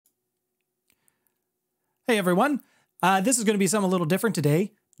Hey everyone, this is going to be something a little different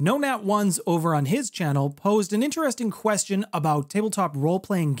today. NoNat1s over on his channel posed an interesting question about tabletop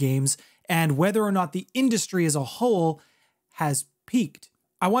role-playing games and whether or not the industry as a whole has peaked.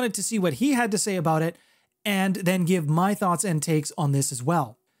 I wanted to see what he had to say about it and then give my thoughts and takes on this as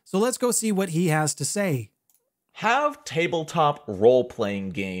well. So let's go see what he has to say. Have tabletop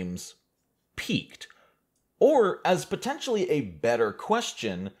role-playing games peaked? Or, as potentially a better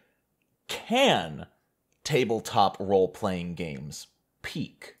question, can tabletop role-playing games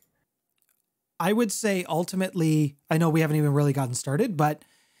peak? I would say ultimately, I know we haven't even really gotten started, but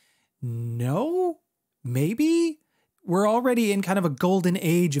no, maybe? We're already in kind of a golden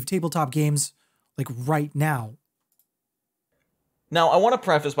age of tabletop games, like right now. Now, I want to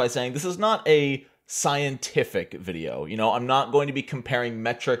preface by saying this is not a scientific video. I'm not going to be comparing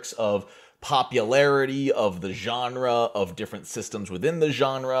metrics of popularity of the genre, of different systems within the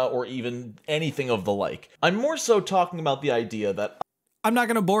genre, or even anything of the like. I'm more so talking about the idea that I'm not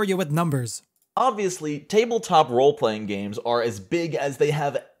going to bore you with numbers. Obviously, tabletop role-playing games are as big as they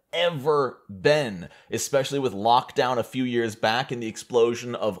have ever been, especially with lockdown a few years back and the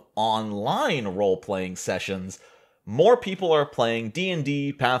explosion of online role-playing sessions. More people are playing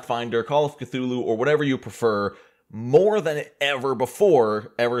D&D, Pathfinder, Call of Cthulhu, or whatever you prefer, more than ever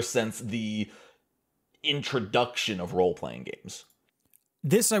before, ever since the introduction of role-playing games.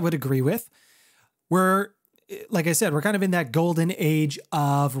 This I would agree with. Like I said, we're kind of in that golden age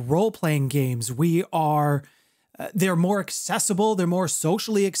of role-playing games. They're more accessible, they're more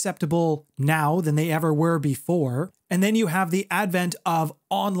socially acceptable now than they ever were before. And then you have the advent of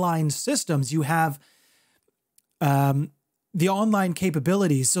online systems. You have the online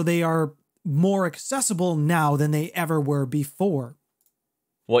capabilities, so they are more accessible now than they ever were before.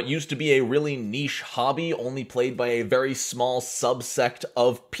 What used to be a really niche hobby only played by a very small subsect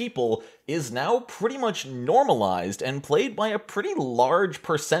of people is now pretty much normalized and played by a pretty large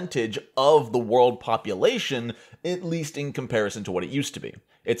percentage of the world population, at least in comparison to what it used to be.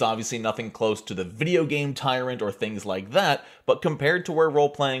 It's obviously nothing close to the video game tyrant or things like that, but compared to where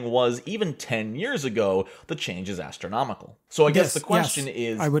role-playing was even 10 years ago, the change is astronomical. So I guess the question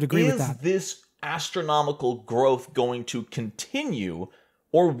is, I would agree with that. This astronomical growth going to continue,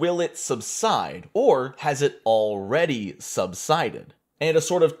 or will it subside, or has it already subsided? And a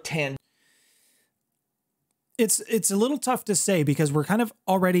sort of It's a little tough to say because we're kind of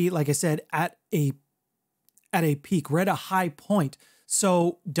already, like I said, at a peak. We're at a high point.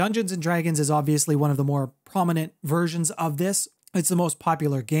 So Dungeons and Dragons is obviously one of the more prominent versions of this. It's the most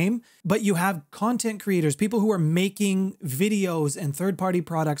popular game, but you have content creators, people who are making videos and third-party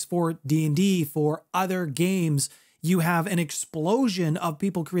products for D&D, for other games. You have an explosion of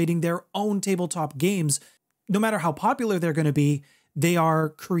people creating their own tabletop games. No matter how popular they're going to be, they are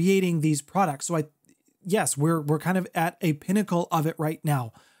creating these products. So yes, we're kind of at a pinnacle of it right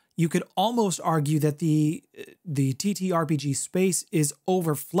now. You could almost argue that the TTRPG space is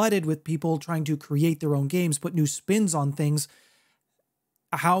overflooded with people trying to create their own games, put new spins on things.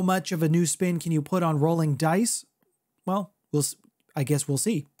 How much of a new spin can you put on rolling dice? Well, I guess we'll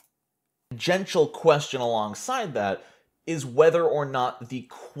see. Tangential question alongside that is whether or not the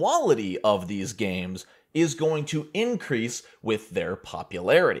quality of these games is going to increase with their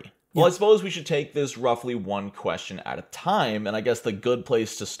popularity. Well, I suppose we should take this roughly one question at a time, and I guess the good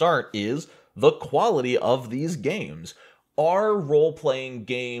place to start is the quality of these games. Are role-playing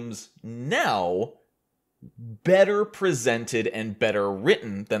games now better presented and better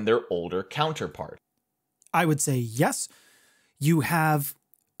written than their older counterpart? I would say yes. You have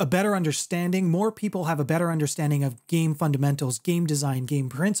a better understanding. More people have a better understanding of game fundamentals, game design, game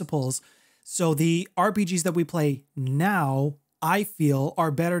principles. So the RPGs that we play now, I feel, are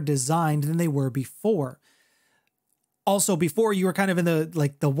better designed than they were before. Also, before you were kind of in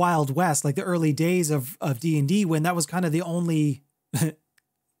the Wild West, like the early days of D&D, when that was kind of the only,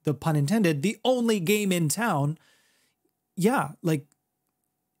 the pun intended, the only game in town. Yeah, like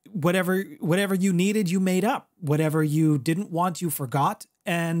whatever you needed, you made up. Whatever you didn't want, you forgot,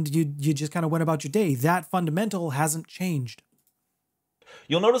 and you just kind of went about your day. That fundamental hasn't changed.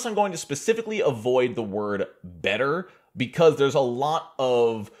 You'll notice I'm going to specifically avoid the word better, because there's a lot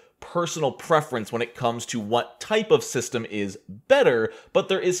of personal preference when it comes to what type of system is better, but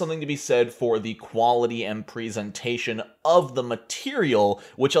there is something to be said for the quality and presentation of the material,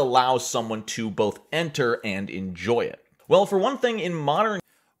 which allows someone to both enter and enjoy it. Well, for one thing, in modern...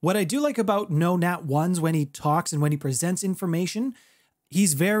 What I do like about NoNat1s when he talks and when he presents information,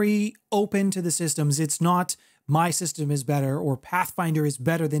 he's very open to the systems. It's not my system is better or Pathfinder is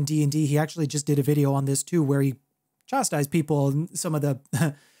better than D&D. He actually just did a video on this too, where he chastised people in some of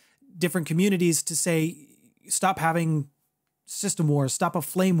the different communities to say, stop having system wars, stop a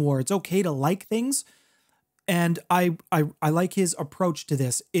flame war. It's okay to like things. And I like his approach to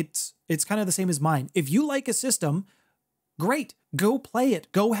this. It's kind of the same as mine. If you like a system, great, go play it,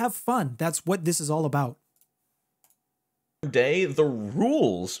 go have fun. That's what this is all about. Day, the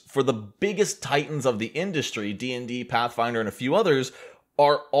rules for the biggest titans of the industry, D&D, Pathfinder, and a few others,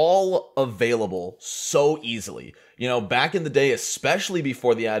 are all available so easily. You know, back in the day, especially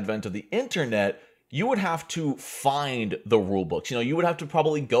before the advent of the internet, you would have to find the rule books. You know, you would have to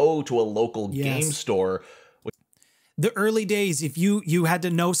probably go to a local game store. The early days, if you had to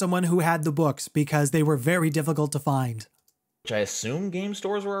know someone who had the books because they were very difficult to find. Which I assume game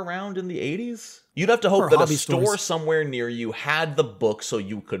stores were around in the 80s? You'd have to hope that a store somewhere near you had the book so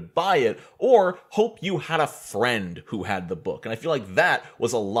you could buy it, or hope you had a friend who had the book. And I feel like that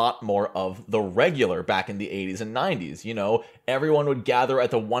was a lot more of the regular back in the 80s and 90s. You know, everyone would gather at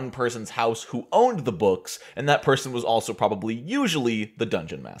the one person's house who owned the books, and that person was also probably usually the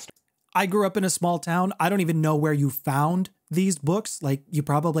dungeon master. I grew up in a small town. I don't even know where you found these books. Like, you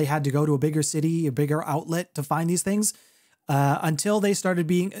probably had to go to a bigger city, a bigger outlet to find these things. Until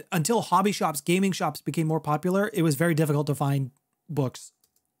hobby shops, gaming shops became more popular, it was very difficult to find books.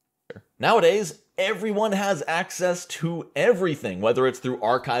 Nowadays, everyone has access to everything, whether it's through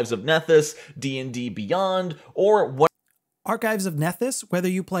Archives of Nethys, D&D Beyond, or what. Archives of Nethys, whether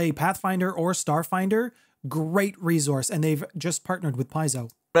you play Pathfinder or Starfinder, great resource, and they've just partnered with Paizo.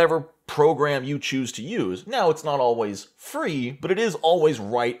 Whatever program you choose to use. Now, it's not always free, but it is always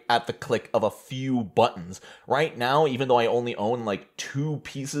right at the click of a few buttons. Right now, even though I only own like 2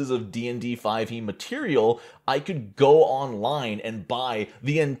 pieces of D&D 5e material, I could go online and buy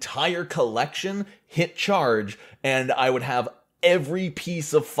the entire collection, hit charge, and I would have every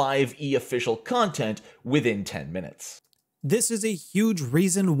piece of 5e official content within 10 minutes. This is a huge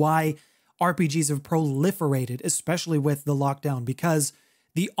reason why RPGs have proliferated, especially with the lockdown, because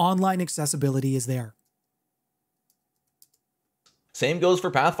the online accessibility is there. Same goes for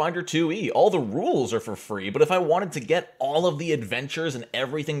Pathfinder 2e. All the rules are for free, but if I wanted to get all of the adventures and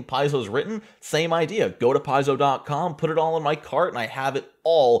everything Paizo's written, same idea. Go to Paizo.com, put it all in my cart, and I have it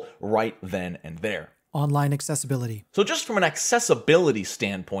all right then and there. Online accessibility. So just from an accessibility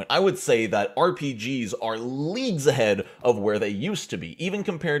standpoint, I would say that RPGs are leagues ahead of where they used to be. Even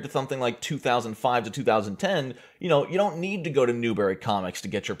compared to something like 2005 to 2010, you know, you don't need to go to Newberry Comics to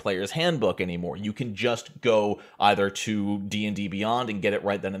get your player's handbook anymore. You can just go either to D&D Beyond and get it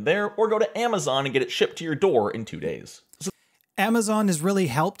right then and there, or go to Amazon and get it shipped to your door in 2 days. Amazon has really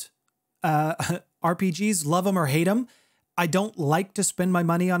helped RPGs, love them or hate them. I don't like to spend my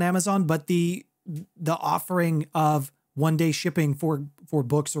money on Amazon, but the offering of 1-day shipping for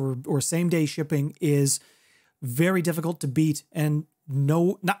books or same-day shipping is very difficult to beat, and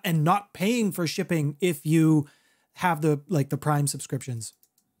not paying for shipping if you have the Prime subscriptions.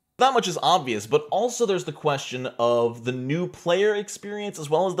 That much is obvious, but also there's the question of the new player experience as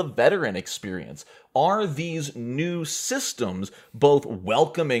well as the veteran experience. Are these new systems both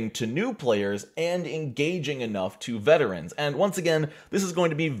welcoming to new players and engaging enough to veterans? And once again, this is going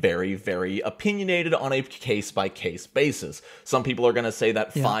to be very, very opinionated on a case-by-case basis. Some people are going to say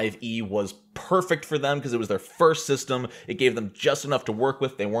that 5e was perfect for them because it was their first system, it gave them just enough to work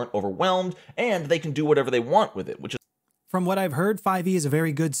with, they weren't overwhelmed, and they can do whatever they want with it, which is... From what I've heard, 5e is a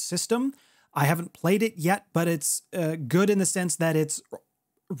very good system. I haven't played it yet, but it's good in the sense that it's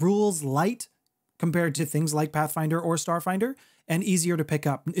rules light compared to things like Pathfinder or Starfinder, and easier to pick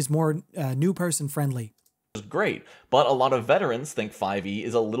up, is more new person friendly. Is great, but a lot of veterans think 5e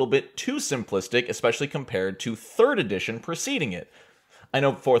is a little bit too simplistic, especially compared to 3rd edition preceding it. I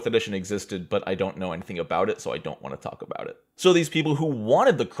know 4th edition existed, but I don't know anything about it, so I don't want to talk about it. So these people who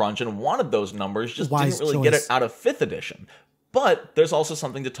wanted the crunch and wanted those numbers just didn't really get it out of 5th edition. But there's also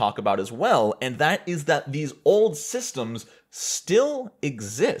something to talk about as well, and that is that these old systems still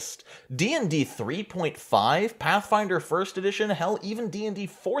exist. D&D 3.5, Pathfinder 1st edition, hell, even D&D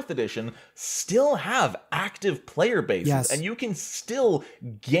 4th edition still have active player bases, and you can still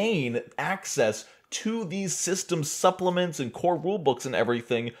gain access to these system supplements and core rulebooks and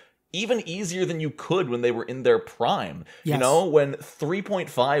everything even easier than you could when they were in their prime. You know, when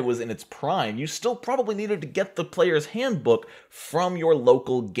 3.5 was in its prime, you still probably needed to get the player's handbook from your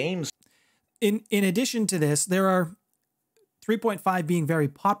local games. In addition to this, there are 3.5 being very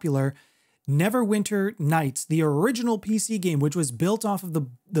popular. Neverwinter Nights, the original PC game, which was built off of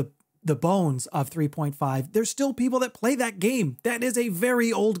the bones of 3.5, there's still people that play that game. That is a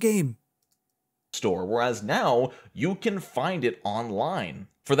very old game. Store, whereas now you can find it online.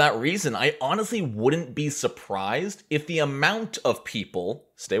 For that reason, I honestly wouldn't be surprised if the amount of people,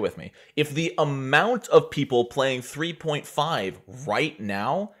 stay with me, if the amount of people playing 3.5 right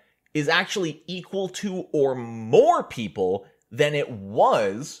now is actually equal to or more people than it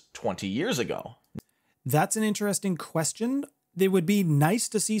was 20 years ago. That's an interesting question. It would be nice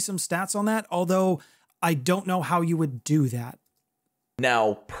to see some stats on that, although I don't know how you would do that.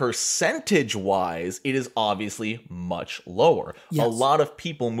 Now, percentage-wise, it is obviously much lower. Yes. A lot of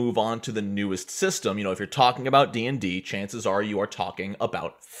people move on to the newest system. You know, if you're talking about D&D, chances are you are talking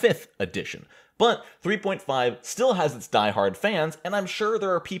about 5th edition. But 3.5 still has its diehard fans, and I'm sure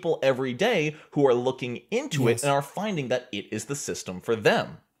there are people every day who are looking into it and are finding that it is the system for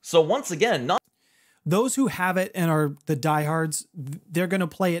them. So once again, not those who have it and are the diehards, they're going to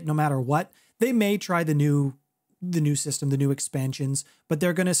play it no matter what. They may try the new system, the new expansions, but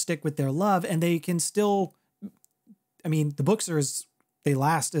they're going to stick with their love, and they can still, I mean, the books they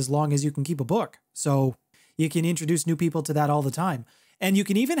last as long as you can keep a book. So you can introduce new people to that all the time. And you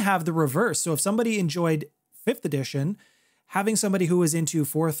can even have the reverse. So if somebody enjoyed 5th edition, having somebody who was into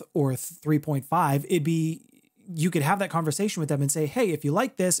 4th or 3.5, you could have that conversation with them and say, hey, if you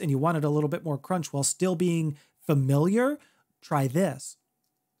like this and you wanted a little bit more crunch while still being familiar, try this.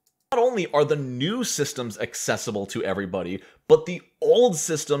 Not only are the new systems accessible to everybody, but the old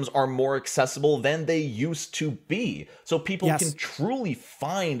systems are more accessible than they used to be. So people can truly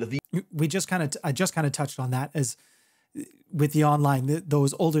find the... I just kind of touched on that as with the online,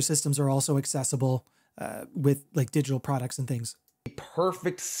 those older systems are also accessible with like digital products and things.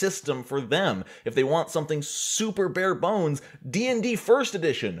 Perfect system for them. If they want something super bare bones, D&D 1st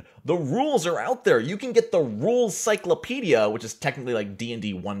edition. The rules are out there. You can get the rules cyclopedia, which is technically like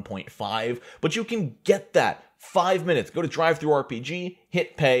D&D 1.5, but you can get that. 5 minutes. Go to DriveThruRPG,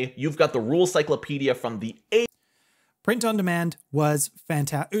 hit pay. You've got the rules cyclopedia from the 80s. Print on demand was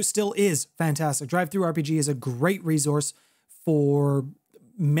fantastic. It still is fantastic. DriveThruRPG is a great resource for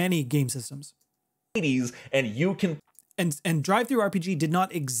many game systems. And you can... And DriveThruRPG did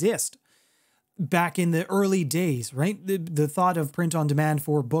not exist back in the early days, right? The thought of print on demand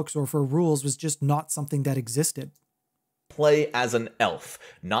for books or for rules was just not something that existed. Play as an elf,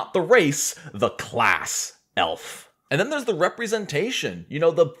 not the race, the class elf. And then there's the representation. You know,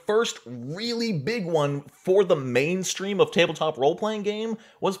 the first really big one for the mainstream of tabletop role-playing game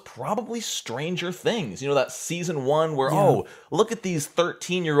was probably Stranger Things. You know, that season 1 where, oh, look at these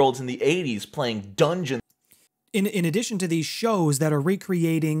 13-year-olds in the 80s playing Dungeons. In addition to these shows that are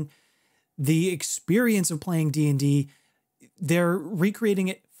recreating the experience of playing D&D, they're recreating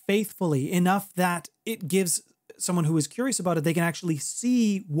it faithfully enough that it gives someone who is curious about it, they can actually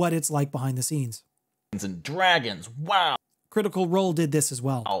see what it's like behind the scenes. And Dragons, wow. Critical Role did this as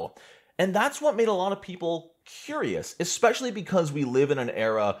well. Oh, and that's what made a lot of people curious, especially because we live in an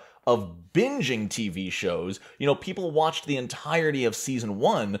era of binging TV shows. You know, people watched the entirety of season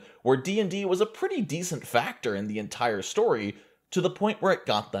 1, where D&D was a pretty decent factor in the entire story, to the point where it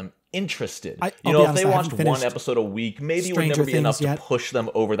got them interested. If they watched one episode a week, maybe it would never be enough to push them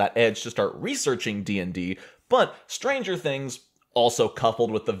over that edge to start researching D&D. But Stranger Things, also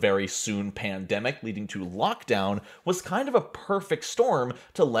coupled with the very soon pandemic leading to lockdown, was kind of a perfect storm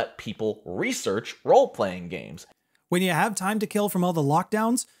to let people research role-playing games. When you have time to kill from all the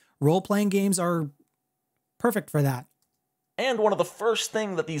lockdowns, role-playing games are perfect for that. And one of the first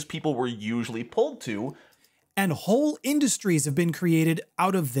things that these people were usually pulled to. And whole industries have been created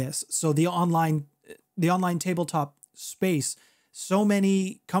out of this. So the online tabletop space, so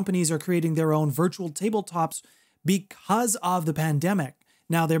many companies are creating their own virtual tabletops because of the pandemic.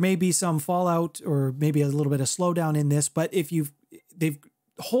 Now, there may be some fallout or maybe a little bit of slowdown in this, but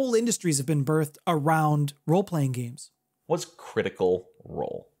whole industries have been birthed around role-playing games. What's Critical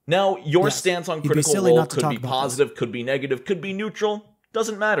Role? Now, your stance on Critical Role could be positive, could be negative, could be neutral.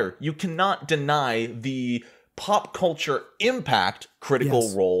 Doesn't matter. You cannot deny the pop culture impact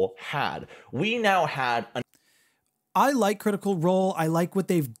Critical Role had. We now had... I like Critical Role. I like what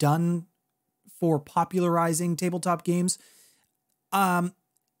they've done for popularizing tabletop games. I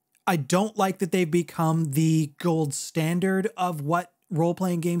don't like that they've become the gold standard of what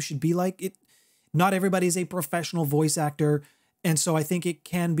role-playing games should be like. Not everybody's a professional voice actor, and so I think it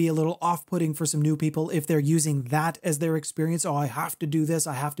can be a little off-putting for some new people if they're using that as their experience. Oh, I have to do this.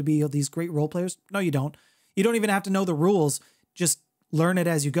 I have to be these great role players. No, you don't. You don't even have to know the rules. Just learn it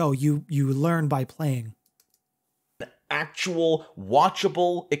as you go. You learn by playing. Actual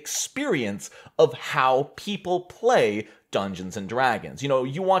watchable experience of how people play Dungeons and Dragons. You know,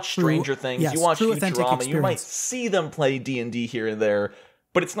 you watch Stranger Things, you watch Futurama, you might see them play D&D here and there,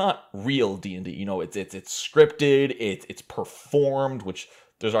 but it's not real D&D. You know, it's scripted, it's performed, which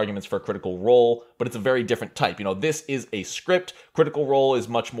There's arguments for Critical Role, but it's a very different type. You know, this is a script. Critical Role is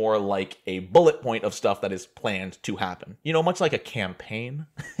much more like a bullet point of stuff that is planned to happen. You know, much like a campaign.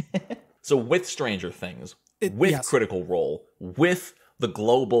 So with Stranger Things, with Critical Role, with the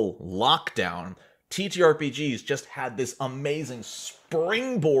global lockdown, TTRPGs just had this amazing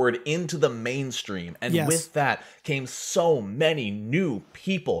springboard into the mainstream. And with that came so many new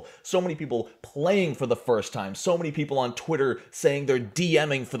people, so many people playing for the first time, so many people on Twitter saying they're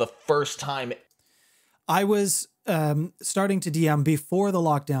DMing for the first time. I was starting to DM before the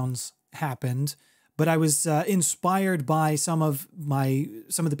lockdowns happened, but I was inspired by some of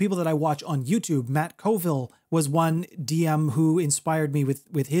the people that I watch on YouTube. Matt Colville was one DM who inspired me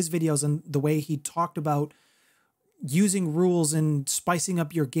with his videos and the way he talked about using rules and spicing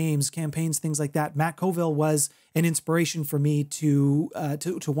up your games, campaigns, things like that. Matt Colville was an inspiration for me to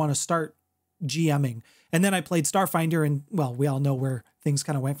want to start GMing. And then I played Starfinder, and well, we all know where things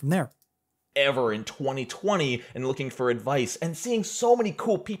kind of went from there. Ever in 2020 and looking for advice and seeing so many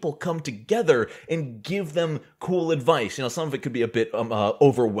cool people come together and give them cool advice. You know, some of it could be a bit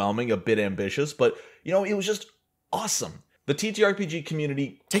overwhelming, a bit ambitious, but you know, it was just awesome. The TTRPG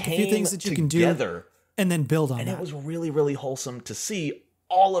community take a few things that you can do and then build on that. And it was really, really wholesome to see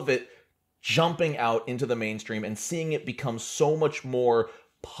all of it jumping out into the mainstream and seeing it become so much more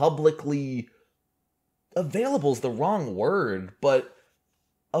publicly available is the wrong word, but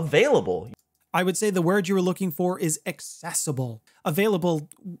available. I would say the word you were looking for is accessible. Available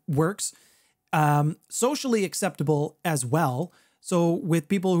works. Socially acceptable as well. So with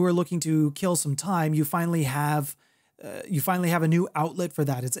people who are looking to kill some time, you finally have a new outlet for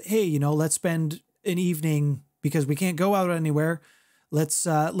that. It's, hey, you know, let's spend an evening because we can't go out anywhere. Let's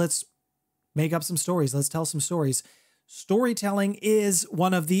make up some stories. Let's tell some stories. Storytelling is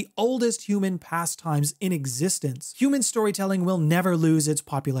one of the oldest human pastimes in existence. Human storytelling will never lose its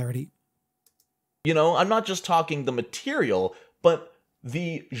popularity. You know, I'm not just talking the material, but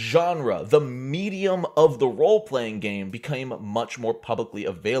the genre, the medium of the role-playing game became much more publicly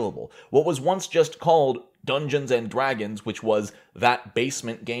available. What was once just called Dungeons and Dragons, which was that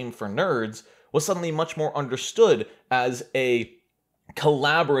basement game for nerds, was suddenly much more understood as a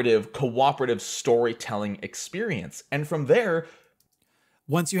collaborative, cooperative storytelling experience. And from there,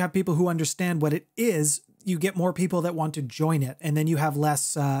 once you have people who understand what it is, you get more people that want to join it. And then you have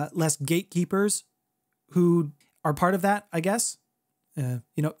less gatekeepers who are part of that, I guess. You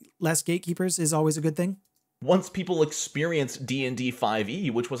know, less gatekeepers is always a good thing. Once people experience D&D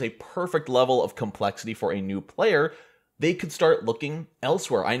 5e, which was a perfect level of complexity for a new player, they could start looking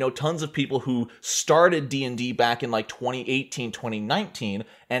elsewhere. I know tons of people who started D&D back in like 2018, 2019,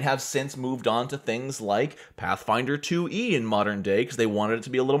 and have since moved on to things like Pathfinder 2e in modern day because they wanted it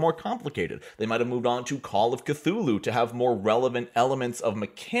to be a little more complicated. They might have moved on to Call of Cthulhu to have more relevant elements of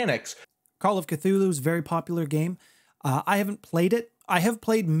mechanics. Call of Cthulhu is a very popular game. I haven't played it. I have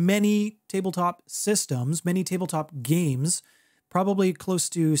played many tabletop systems, many tabletop games, probably close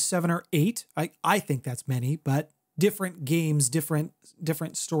to 7 or 8. I think that's many, but different games, different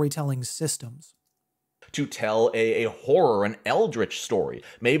storytelling systems. To tell a horror, an eldritch story.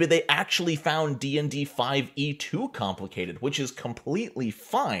 Maybe they actually found D&D 5e too complicated, which is completely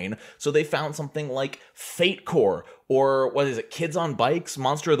fine, so they found something like Fate Core, or what is it, Kids on Bikes,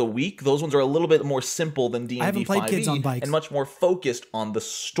 Monster of the Week? Those ones are a little bit more simple than D&D 5e. I haven't played Kids on Bikes. And much more focused on the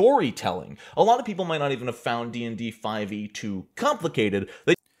storytelling. A lot of people might not even have found D&D 5e too complicated.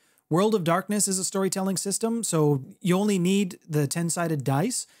 World of Darkness is a storytelling system, so you only need the 10-sided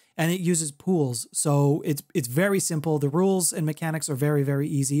dice, and it uses pools. So it's very simple. The rules and mechanics are very, very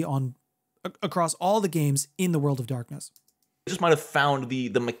easy across all the games in the World of Darkness. Just might have found the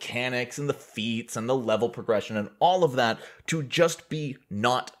mechanics and the feats and the level progression and all of that to just be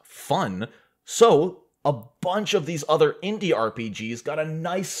not fun. So a bunch of these other indie RPGs got a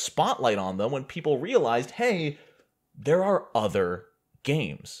nice spotlight on them when people realized, hey, there are other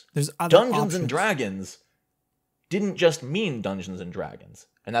games. There's other Dungeons options. and Dragons didn't just mean Dungeons and Dragons.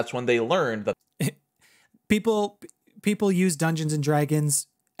 And that's when they learned that people use Dungeons and Dragons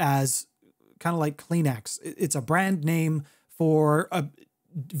as kind of like Kleenex. It's a brand name for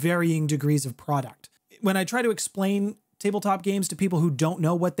varying degrees of product. When I try to explain tabletop games to people who don't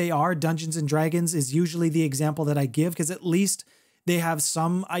know what they are, Dungeons and Dragons is usually the example that I give, because at least they have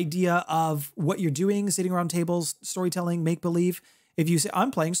some idea of what you're doing, sitting around tables, storytelling, make-believe. If you say, I'm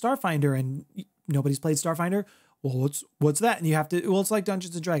playing Starfinder, and nobody's played Starfinder, well, what's that? And you have to, well, it's like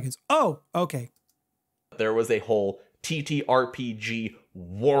Dungeons and Dragons. Oh, okay. There was a whole TTRPG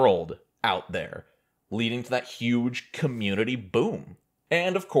world out there, leading to that huge community boom.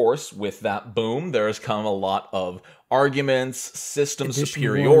 And of course, with that boom, there has come a lot of arguments, system Edition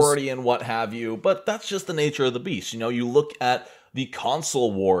superiority, and what have you. But that's just the nature of the beast. You know, you look at the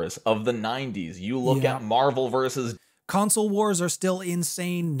console wars of the 90s. You look Yeah. at Marvel versus Console wars are still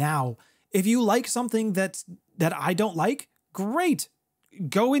insane now. If you like something that I don't like, great.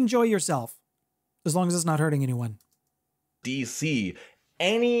 Go enjoy yourself. As long as it's not hurting anyone. DC.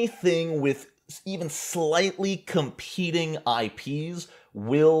 Anything with even slightly competing IPs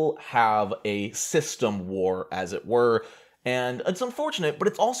will have a system war, as it were. And it's unfortunate, but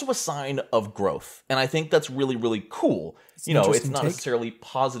it's also a sign of growth. And I think that's really, really cool. You know, it's not necessarily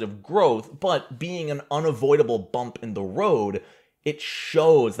positive growth, but being an unavoidable bump in the road, it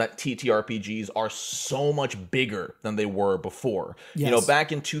shows that TTRPGs are so much bigger than they were before. Yes. You know,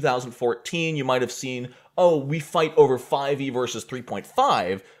 back in 2014, you might have seen, oh, we fight over 5e versus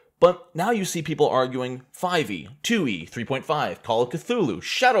 3.5, but now you see people arguing 5e, 2e, 3.5, Call of Cthulhu,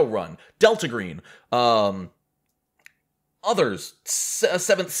 Shadowrun, Delta Green, others,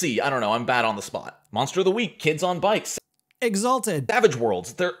 7th Sea, I don't know, I'm bad on the spot. Monster of the Week, Kids on Bikes, Exalted, Savage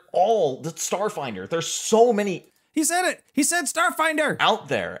Worlds, they're all, the Starfinder, there's so many. He said it! He said Starfinder! Out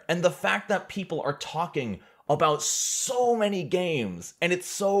there, and the fact that people are talking about so many games, and it's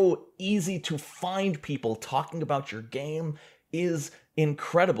so easy to find people talking about your game is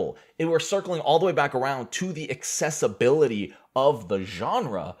incredible. And we're circling all the way back around to the accessibility of the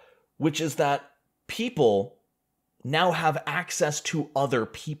genre, which is that people now have access to other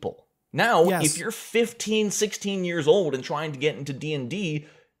people. Now, Yes. if you're 15, 16 years old and trying to get into D&D,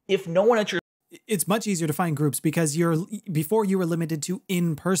 if no one at your It's much easier to find groups because before you were limited to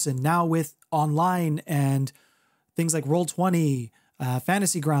in person. Now with online and things like Roll20,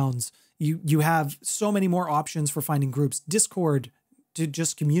 Fantasy Grounds, you have so many more options for finding groups. Discord to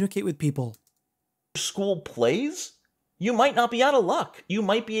just communicate with people. school plays, you might not be out of luck. You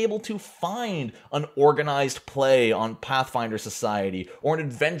might be able to find an organized play on Pathfinder Society or an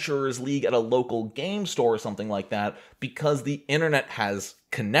Adventurers League at a local game store or something like that because the internet has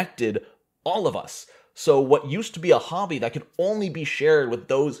connected all of us. So what used to be a hobby that could only be shared with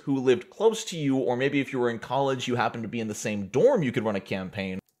those who lived close to you, or maybe if you were in college, you happened to be in the same dorm, you could run a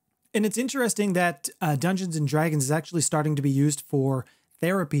campaign. And it's interesting that Dungeons and Dragons is actually starting to be used for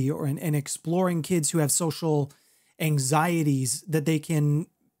therapy and exploring kids who have social anxieties, that they can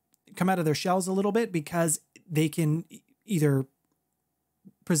come out of their shells a little bit because they can either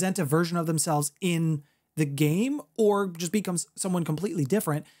present a version of themselves in the game or just become someone completely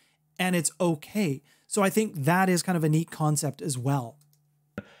different, and it's okay. So I think that is kind of a neat concept as well.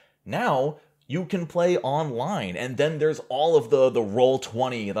 Now you can play online, and then there's all of the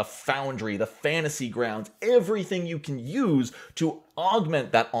Roll20, the Foundry, the Fantasy Grounds, everything you can use to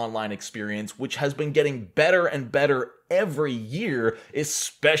augment that online experience, which has been getting better and better every year,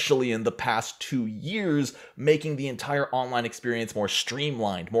 especially in the past 2 years, making the entire online experience more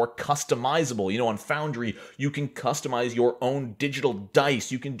streamlined, more customizable. You know, on Foundry, you can customize your own digital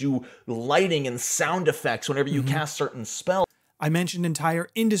dice. You can do lighting and sound effects whenever you cast certain spells. I mentioned entire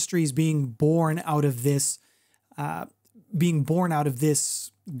industries being born out of this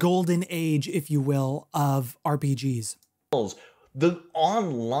golden age, if you will, of RPGs. The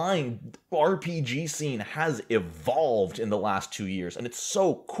online RPG scene has evolved in the last 2 years, and it's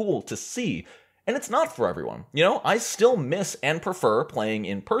so cool to see. And it's not for everyone. You know, I still miss and prefer playing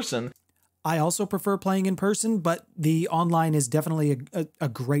in person. I also prefer playing in person, but the online is definitely a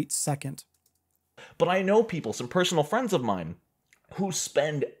great second. But I know people, some personal friends of mine, who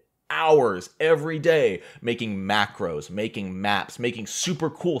spend hours every day making macros, making maps, making super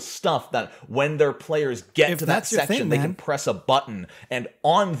cool stuff that when their players get to that section, they can press a button, and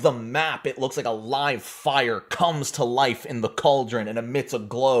on the map, it looks like a live fire comes to life in the cauldron and emits a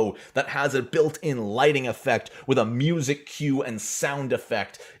glow that has a built-in lighting effect with a music cue and sound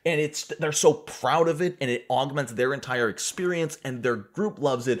effect. And they're so proud of it, and it augments their entire experience, and their group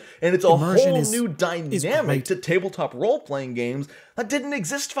loves it. And it's a whole new dynamic to tabletop role-playing games that didn't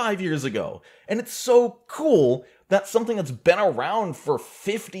exist 5 years ago. And it's so cool that something that's been around for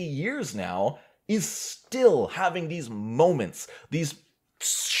 50 years now is still having these moments, these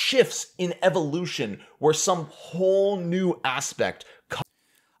shifts in evolution where some whole new aspect.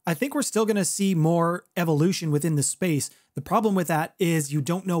 I think we're still going to see more evolution within the space. The problem with that is you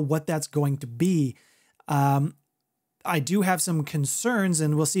don't know what that's going to be. I do have some concerns,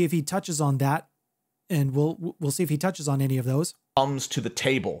 and we'll see if he touches on that. And we'll see if he touches on any of those. Comes to the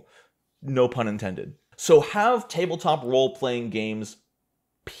table. No pun intended. So have tabletop role-playing games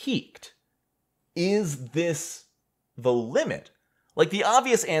peaked? Is this the limit? Like, the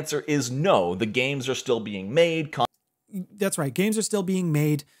obvious answer is no. The games are still being made. That's right. Games are still being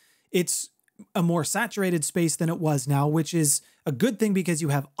made. It's a more saturated space than it was now, which is a good thing because you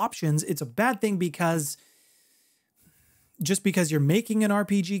have options. It's a bad thing because just because you're making an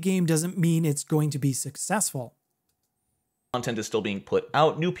RPG game doesn't mean it's going to be successful. Content is still being put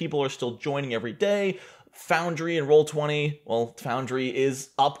out. New people are still joining every day. Foundry and Roll20, well, Foundry is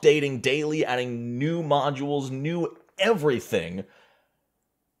updating daily, adding new modules, new everything.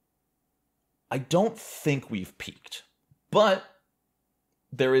 I don't think we've peaked, but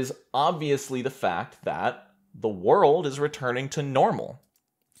there is obviously the fact that the world is returning to normal.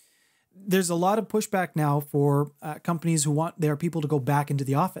 There's a lot of pushback now for companies who want their people to go back into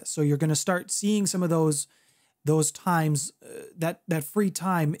the office. So you're going to start seeing some of those times, that free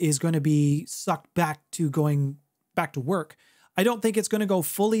time is going to be sucked back to going back to work. I don't think it's going to go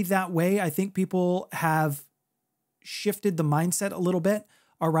fully that way. I think people have shifted the mindset a little bit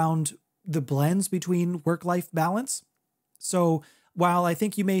around the blends between work-life balance. So while I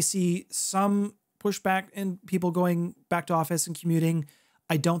think you may see some pushback and people going back to office and commuting,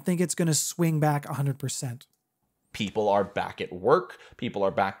 I don't think it's going to swing back 100%. People are back at work. People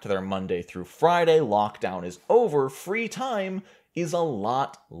are back to their Monday through Friday. Lockdown is over. Free time is a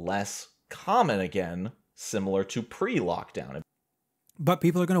lot less common again, similar to pre-lockdown. But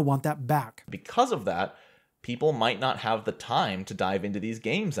people are going to want that back. Because of that, people might not have the time to dive into these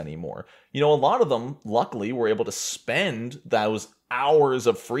games anymore. You know, a lot of them, luckily, were able to spend those hours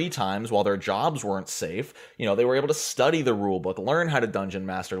of free times while their jobs weren't safe. You know, they were able to study the rulebook, learn how to dungeon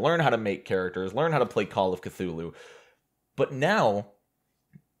master, learn how to make characters, learn how to play Call of Cthulhu. But now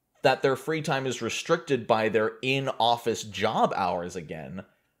that their free time is restricted by their in-office job hours again,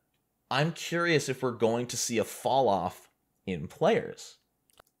 I'm curious if we're going to see a fall-off in players.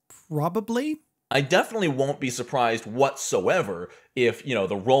 Probably. I definitely won't be surprised whatsoever if, you know,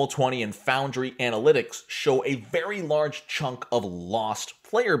 the Roll20 and Foundry analytics show a very large chunk of lost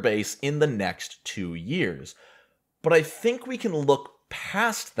player base in the next 2 years. But I think we can look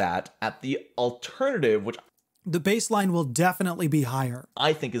past that at the alternative, which the baseline will definitely be higher.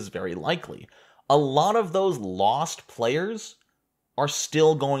 I think is very likely. A lot of those lost players are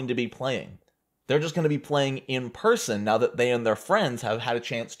still going to be playing. They're just going to be playing in person now that they and their friends have had a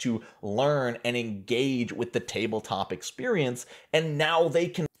chance to learn and engage with the tabletop experience, and now they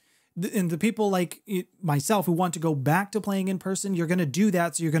can... And the people like myself who want to go back to playing in person, you're going to do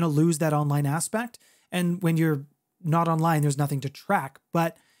that, so you're going to lose that online aspect. And when you're not online, there's nothing to track.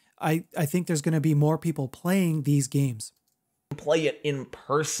 But I think there's going to be more people playing these games. Play it in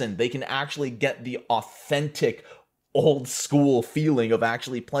person. They can actually get the authentic old school feeling of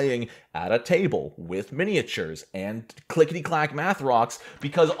actually playing at a table with miniatures and clickety-clack math rocks,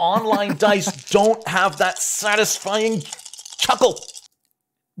 because online dice don't have that satisfying chuckle.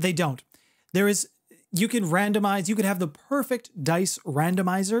 They don't. You can randomize, you could have the perfect dice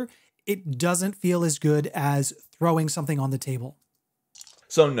randomizer. It doesn't feel as good as throwing something on the table.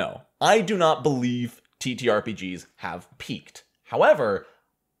 So no, I do not believe TTRPGs have peaked. However,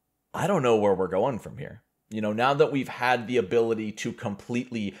 I don't know where we're going from here. You know, now that we've had the ability to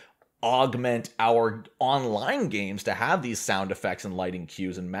completely augment our online games to have these sound effects and lighting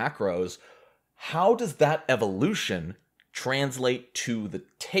cues and macros, how does that evolution translate to the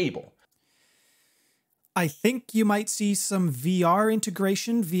table? I think you might see some VR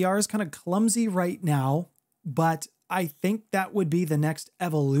integration. VR is kind of clumsy right now, but I think that would be the next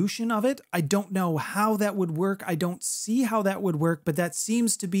evolution of it. I don't know how that would work. I don't see how that would work, but that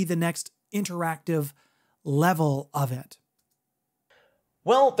seems to be the next interactive level of it.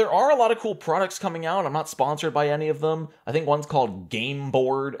 Well, there are a lot of cool products coming out. I'm not sponsored by any of them. I think one's called Game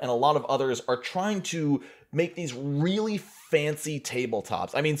Board, and a lot of others are trying to make these really fancy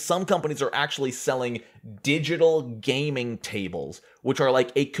tabletops. I mean, some companies are actually selling digital gaming tables, which are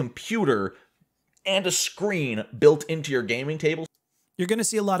like a computer and a screen built into your gaming table. You're going to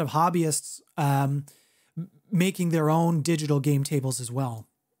see a lot of hobbyists making their own digital game tables as well.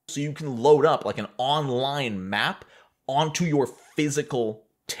 So you can load up like an online map onto your physical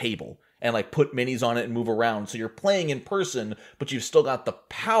table and like put minis on it and move around. So you're playing in person, but you've still got the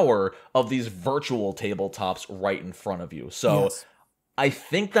power of these virtual tabletops right in front of you. So yes. I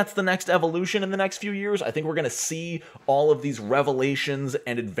think that's the next evolution in the next few years. I think we're going to see all of these revelations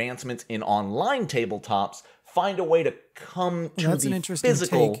and advancements in online tabletops find a way to come to the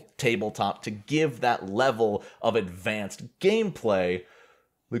physical tabletop to give that level of advanced gameplay.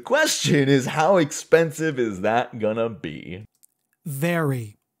 The question is, how expensive is that gonna be?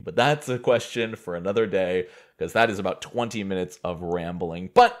 Very. But that's a question for another day, because that is about 20 minutes of rambling.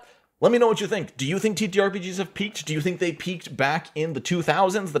 But Let me know what you think. Do you think TTRPGs have peaked? Do you think they peaked back in the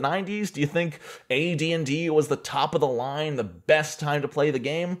 2000s, the 90s? Do you think AD&D was the top of the line, the best time to play the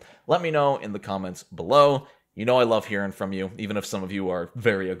game? Let me know in the comments below. You know I love hearing from you, even if some of you are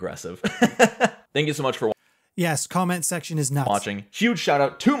very aggressive. Thank you so much for watching. Yes, comment section is nuts. Huge shout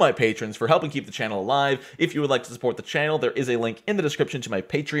out to my patrons for helping keep the channel alive. If you would like to support the channel, there is a link in the description to my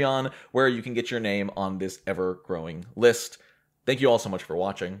Patreon where you can get your name on this ever-growing list. Thank you all so much for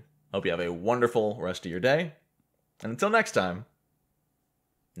watching. Hope you have a wonderful rest of your day. And until next time,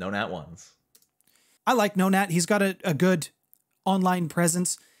 NoNat1s. I like NoNat. He's got a good online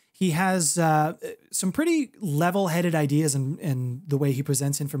presence. He has some pretty level-headed ideas, and the way he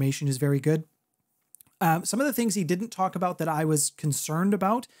presents information is very good. Some of the things he didn't talk about that I was concerned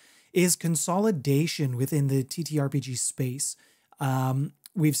about is consolidation within the TTRPG space.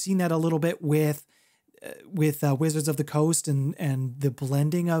 We've seen that a little bit with Wizards of the Coast and the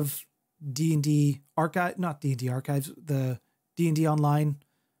blending of D&D archive, not D&D archives, the D&D online,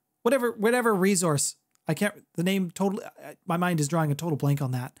 whatever resource. I can't, the name totally, my mind is drawing a total blank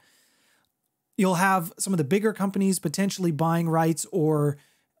on that. You'll have some of the bigger companies potentially buying rights or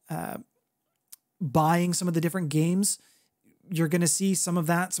buying some of the different games. You're going to see some of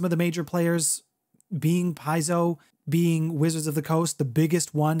that, some of the major players being Paizo, being Wizards of the Coast, the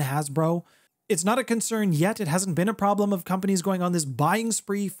biggest one, Hasbro. It's not a concern yet. It hasn't been a problem of companies going on this buying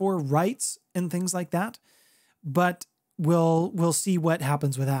spree for rights and things like that, but we'll see what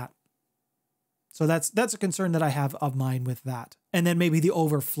happens with that. So that's a concern that I have of mine with that. And then maybe the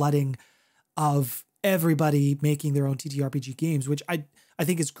over flooding of everybody making their own TTRPG games, which I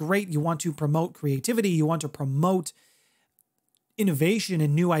think is great. You want to promote creativity. You want to promote innovation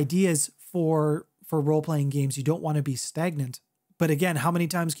and new ideas for role-playing games. You don't want to be stagnant. But again, how many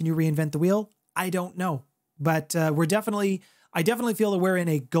times can you reinvent the wheel? I don't know. But I definitely feel that we're in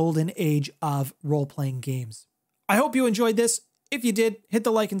a golden age of role-playing games. I hope you enjoyed this. If you did, hit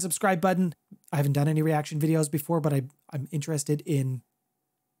the like and subscribe button. I haven't done any reaction videos before, but I'm interested in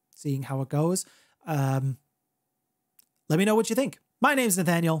seeing how it goes. Let me know what you think. My name's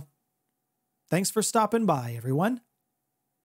Nathaniel. Thanks for stopping by, everyone.